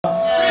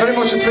very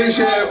much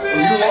appreciate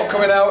you lot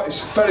coming out.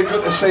 It's very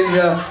good to see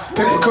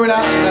people coming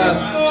out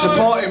and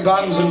supporting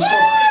bands and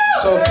stuff.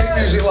 So keep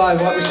music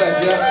live, like we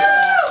said,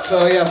 yeah.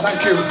 So yeah,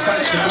 thank you.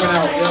 Thanks for coming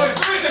out.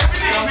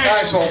 Yeah.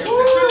 Nice one.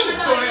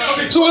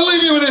 So we'll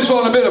leave you with this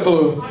one, a bit of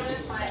blue.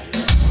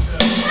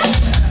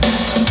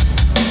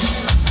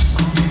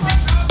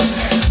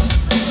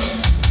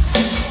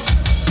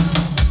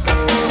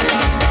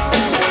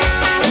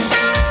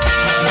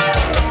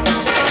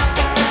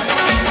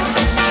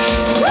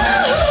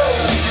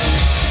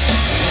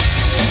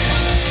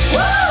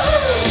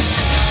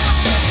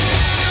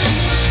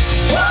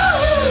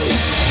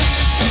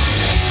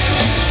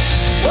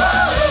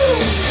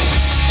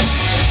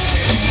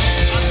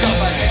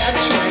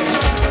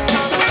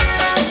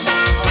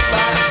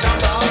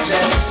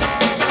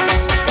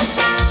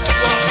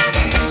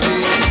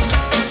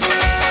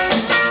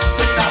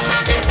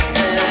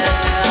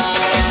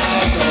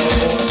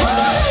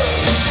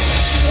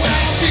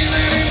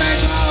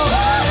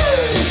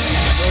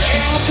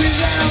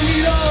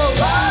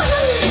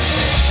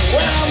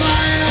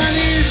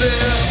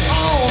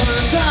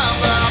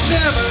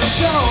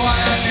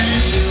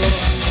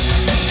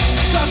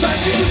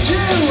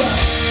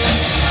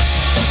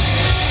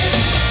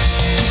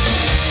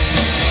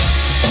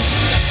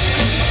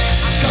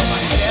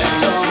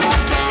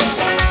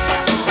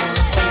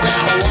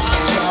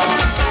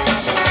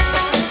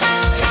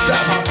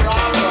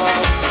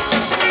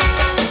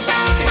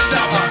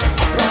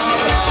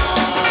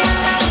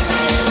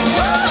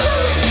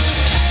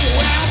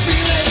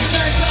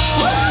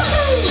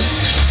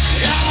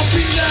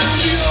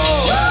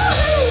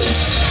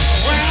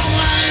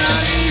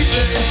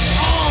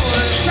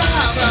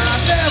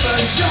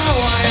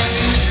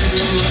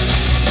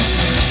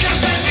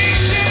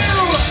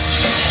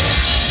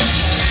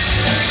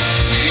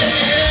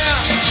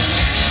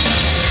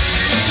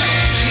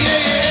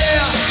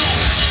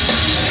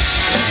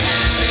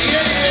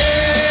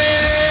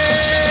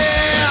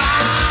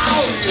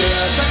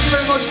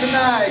 Good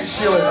night.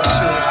 See you later.